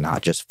together? It's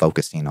not just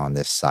focusing on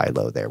this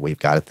silo there. We've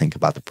got to think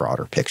about the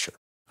broader picture.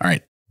 All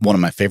right. One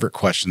of my favorite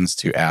questions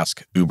to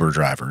ask Uber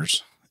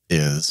drivers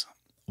is,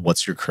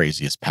 what's your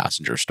craziest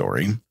passenger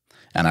story?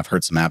 And I've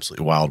heard some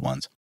absolutely wild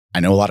ones.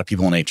 I know a lot of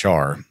people in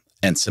HR,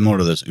 and similar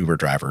to those Uber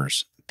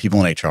drivers,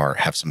 people in HR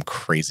have some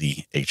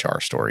crazy HR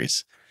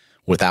stories.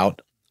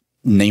 Without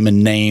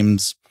naming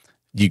names,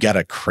 you got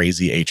a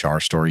crazy HR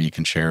story you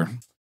can share?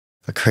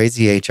 A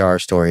crazy HR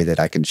story that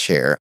I can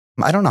share.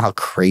 I don't know how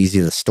crazy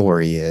the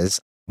story is.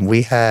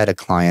 We had a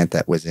client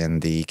that was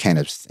in the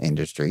cannabis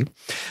industry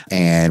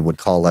and would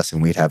call us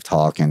and we'd have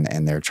talk, and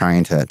they're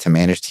trying to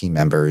manage team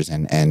members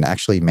and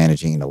actually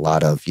managing a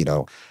lot of,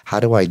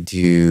 how do I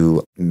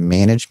do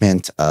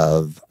management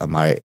of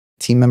my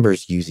team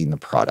members using the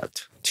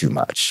product too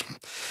much.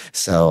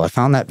 So I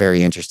found that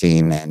very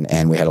interesting.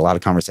 And we had a lot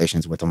of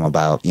conversations with them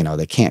about,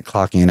 they can't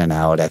clock in and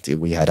out.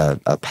 We had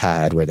a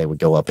pad where they would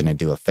go up and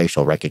do a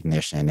facial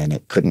recognition, and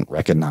it couldn't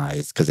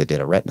recognize, because it did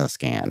a retina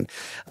scan,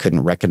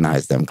 couldn't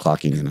recognize them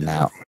clocking in and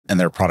out. And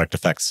their product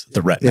affects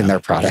the retina. And their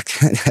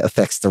product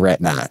affects the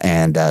retina.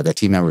 And the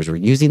team members were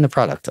using the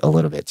product a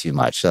little bit too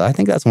much. So I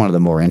think that's one of the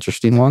more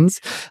interesting ones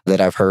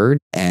that I've heard.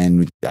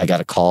 And I got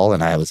a call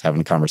and I was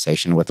having a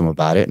conversation with them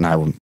about it.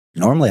 And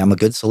normally I'm a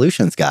good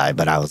solutions guy,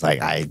 but I was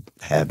like, I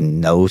have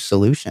no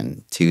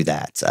solution to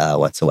that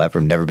whatsoever.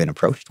 I've never been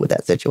approached with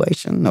that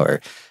situation,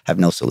 or have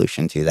no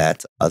solution to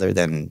that other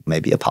than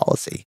maybe a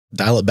policy.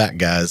 Dial it back,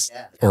 guys,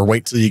 or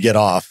wait till you get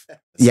off.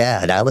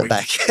 Yeah, dial it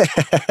back.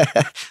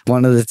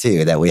 One of the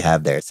two that we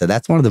have there. So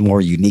that's one of the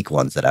more unique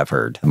ones that I've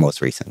heard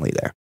most recently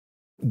there.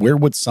 Where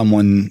would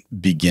someone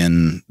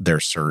begin their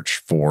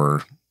search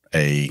for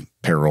a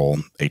payroll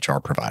HR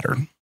provider?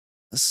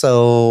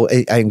 So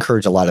I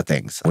encourage a lot of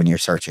things when you're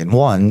searching.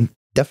 One,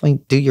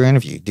 definitely do your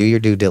interview, do your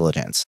due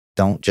diligence.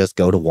 Don't just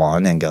go to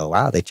one and go,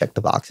 wow, they check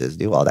the boxes,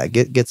 do all that.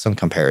 Get some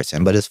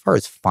comparison. But as far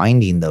as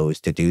finding those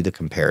to do the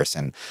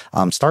comparison,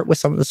 start with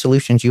some of the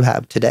solutions you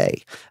have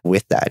today.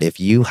 With that, if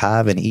you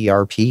have an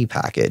ERP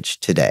package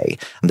today,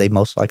 they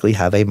most likely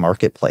have a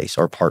marketplace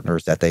or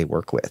partners that they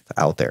work with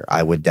out there.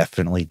 I would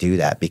definitely do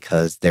that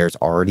because there's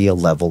already a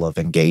level of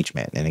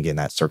engagement. And again,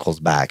 that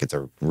circles back. It's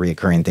a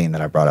recurring thing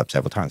that I brought up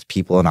several times,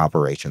 people and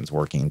operations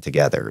working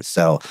together.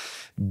 So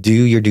do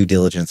your due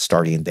diligence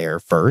starting there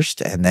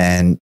first, and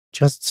then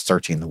just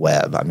searching the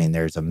web. I mean,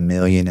 there's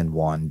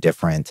 1,000,001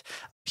 different,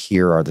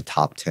 here are the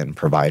top 10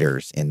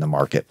 providers in the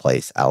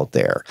marketplace out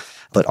there.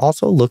 But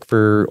also look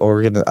for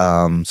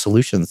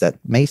solutions that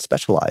may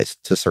specialize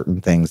to certain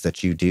things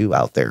that you do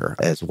out there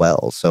as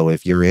well. So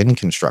if you're in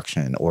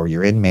construction or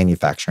you're in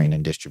manufacturing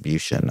and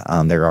distribution,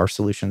 there are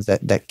solutions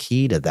that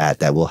key to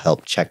that will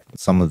help check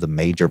some of the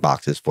major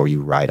boxes for you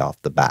right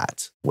off the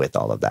bat with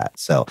all of that.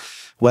 So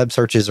web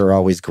searches are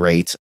always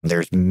great.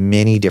 There's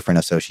many different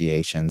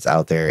associations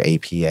out there,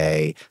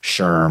 APA,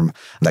 SHRM,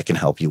 that can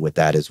help you with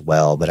that as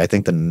well. But I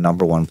think the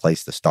number one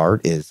place to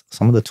start is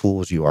some of the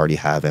tools you already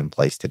have in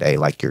place today,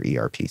 like your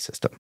ERP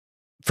system.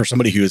 For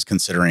somebody who is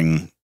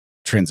considering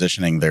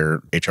transitioning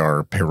their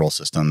HR payroll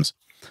systems,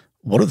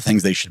 what are the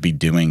things they should be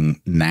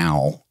doing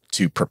now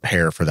to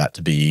prepare for that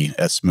to be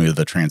as smooth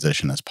a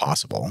transition as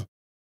possible?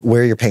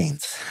 Where are your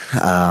pains?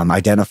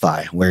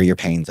 Identify where your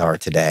pains are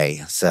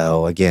today.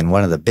 So again,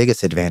 one of the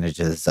biggest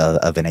advantages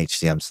of an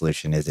HCM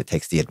solution is it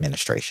takes the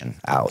administration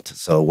out.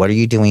 So what are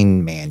you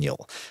doing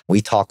manual?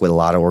 We talk with a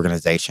lot of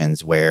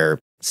organizations where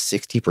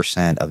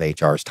 60% of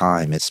HR's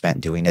time is spent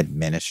doing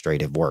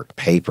administrative work,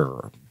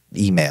 paper,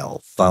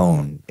 email,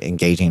 phone,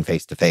 engaging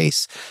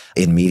face-to-face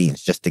in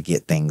meetings just to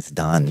get things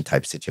done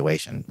type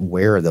situation.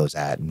 Where are those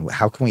at? And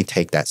how can we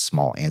take that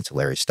small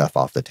ancillary stuff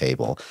off the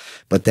table?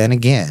 But then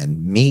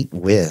again, meet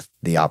with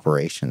the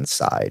operations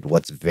side,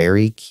 what's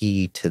very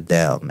key to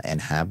them,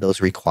 and have those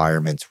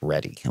requirements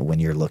ready when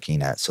you're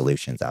looking at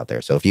solutions out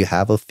there. So if you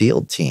have a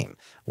field team,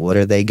 what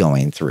are they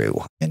going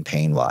through in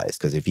pain-wise?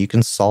 Because if you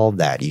can solve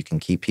that, you can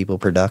keep people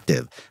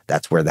productive.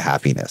 That's where the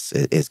happiness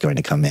is going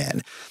to come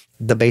in.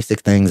 The basic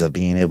things of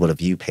being able to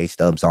view pay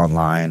stubs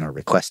online or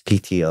request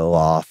PTO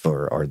off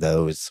or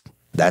those,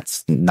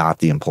 that's not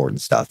the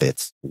important stuff.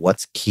 It's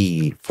what's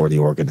key for the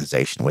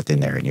organization within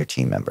there and your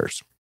team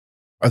members.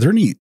 Are there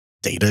any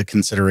data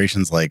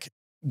considerations? Like,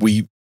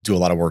 we do a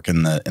lot of work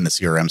in the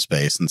CRM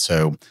space. And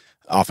so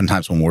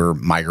oftentimes when we're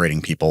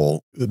migrating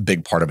people, a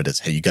big part of it is,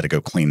 hey, you got to go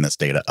clean this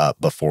data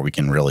up before we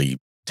can really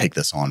take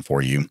this on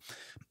for you.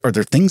 Are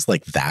there things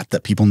like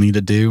that people need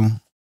to do?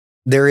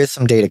 There is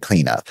some data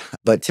cleanup,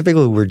 but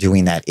typically we're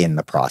doing that in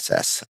the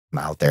process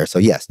out there. So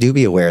yes, do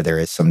be aware there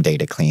is some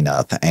data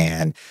cleanup.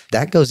 And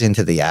that goes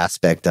into the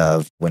aspect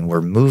of when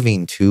we're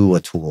moving to a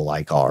tool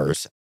like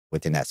ours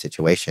within that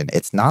situation,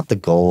 it's not the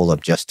goal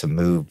of just to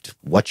move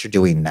what you're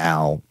doing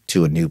now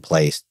to a new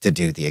place to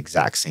do the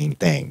exact same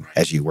thing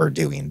as you were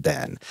doing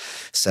then.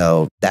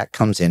 So that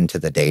comes into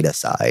the data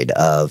side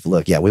of,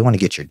 look, yeah, we want to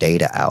get your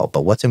data out,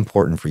 but what's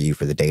important for you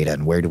for the data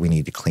and where do we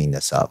need to clean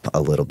this up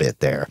a little bit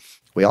there?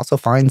 We also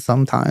find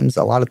sometimes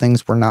a lot of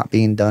things were not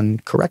being done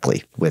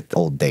correctly with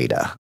old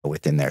data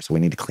within there. So we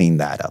need to clean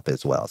that up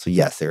as well. So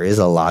yes, there is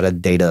a lot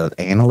of data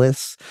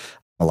analysts,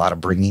 a lot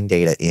of bringing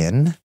data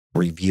in,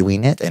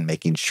 reviewing it and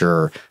making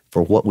sure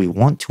for what we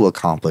want to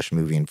accomplish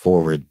moving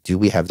forward, do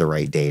we have the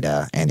right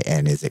data and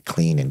is it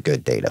clean and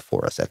good data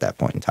for us at that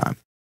point in time?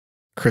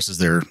 Chris, is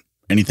there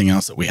anything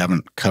else that we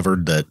haven't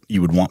covered that you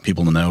would want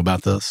people to know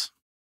about this?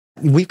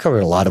 We've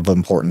covered a lot of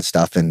important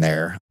stuff in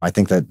there. I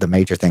think that the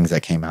major things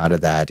that came out of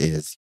that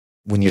is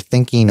when you're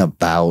thinking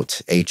about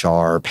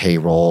HR,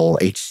 payroll,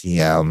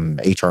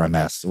 HCM,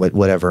 HRMS,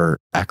 whatever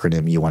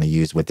acronym you want to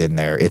use within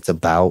there, it's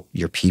about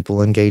your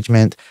people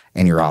engagement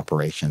and your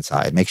operation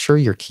side. Make sure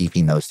you're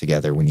keeping those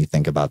together when you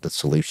think about the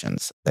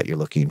solutions that you're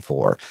looking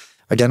for.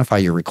 Identify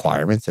your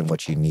requirements and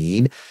what you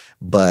need,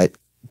 but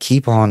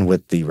keep on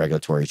with the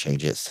regulatory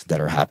changes that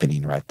are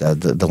happening, right?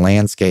 The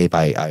landscape,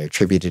 I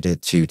attributed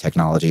it to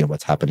technology, and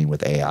what's happening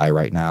with AI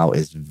right now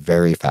is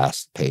very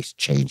fast paced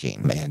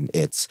changing, and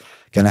it's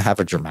going to have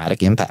a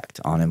dramatic impact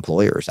on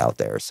employers out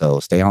there. So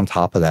stay on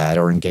top of that,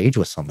 or engage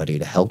with somebody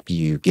to help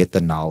you get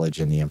the knowledge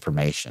and the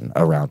information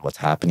around what's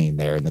happening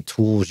there and the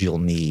tools you'll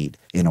need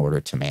in order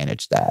to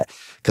manage that,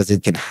 because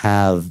it can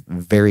have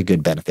very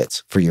good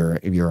benefits for your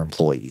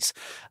employees.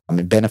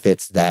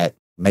 Benefits that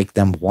make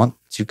them want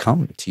to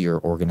come to your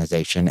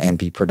organization and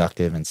be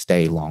productive and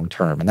stay long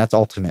term. And that's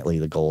ultimately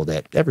the goal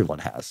that everyone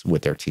has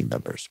with their team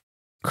members.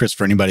 Chris,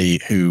 for anybody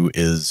who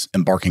is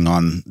embarking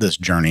on this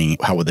journey,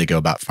 how would they go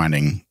about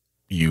finding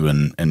you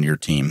and your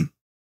team?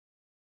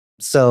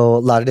 So a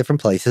lot of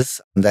different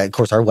places. That, of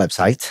course, our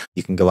website.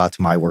 You can go out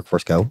to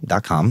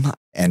myworkforcego.com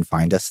and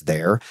find us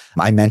there.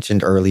 I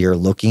mentioned earlier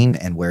looking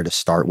and where to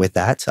start with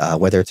that,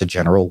 whether it's a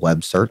general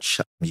web search.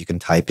 You can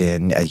type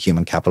in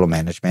human capital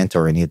management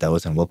or any of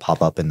those, and we'll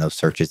pop up in those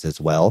searches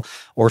as well.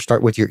 Or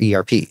start with your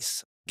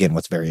ERPs. Again,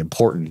 what's very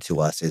important to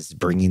us is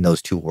bringing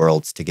those two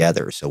worlds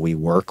together. So we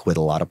work with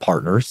a lot of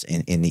partners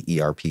in the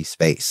ERP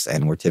space,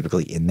 and we're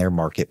typically in their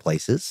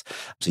marketplaces.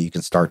 So you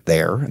can start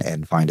there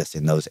and find us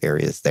in those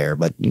areas there.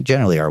 But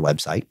generally, our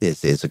website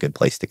is a good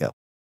place to go.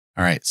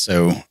 All right.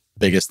 So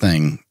biggest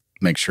thing,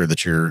 make sure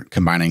that you're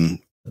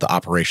combining the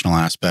operational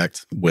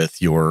aspect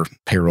with your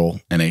payroll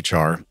and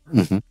HR.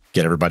 Mm-hmm.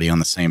 Get everybody on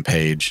the same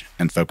page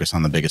and focus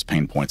on the biggest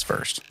pain points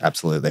first.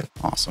 Absolutely.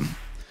 Awesome.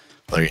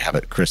 There you have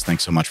it. Chris,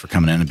 thanks so much for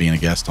coming in and being a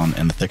guest on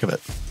In the Thick of It.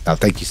 Oh,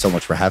 thank you so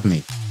much for having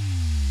me.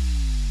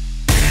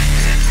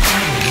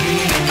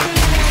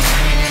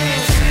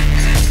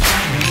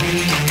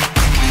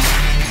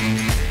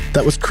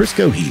 That was Chris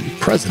Goheen,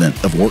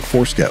 president of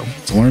Workforce Go.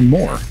 To learn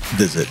more,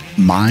 visit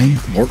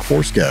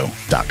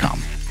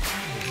myworkforcego.com.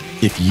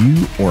 If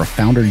you or a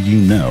founder you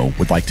know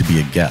would like to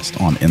be a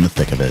guest on In the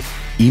Thick of It,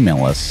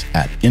 email us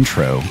at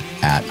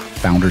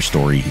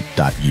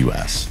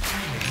intro@founderstory.us.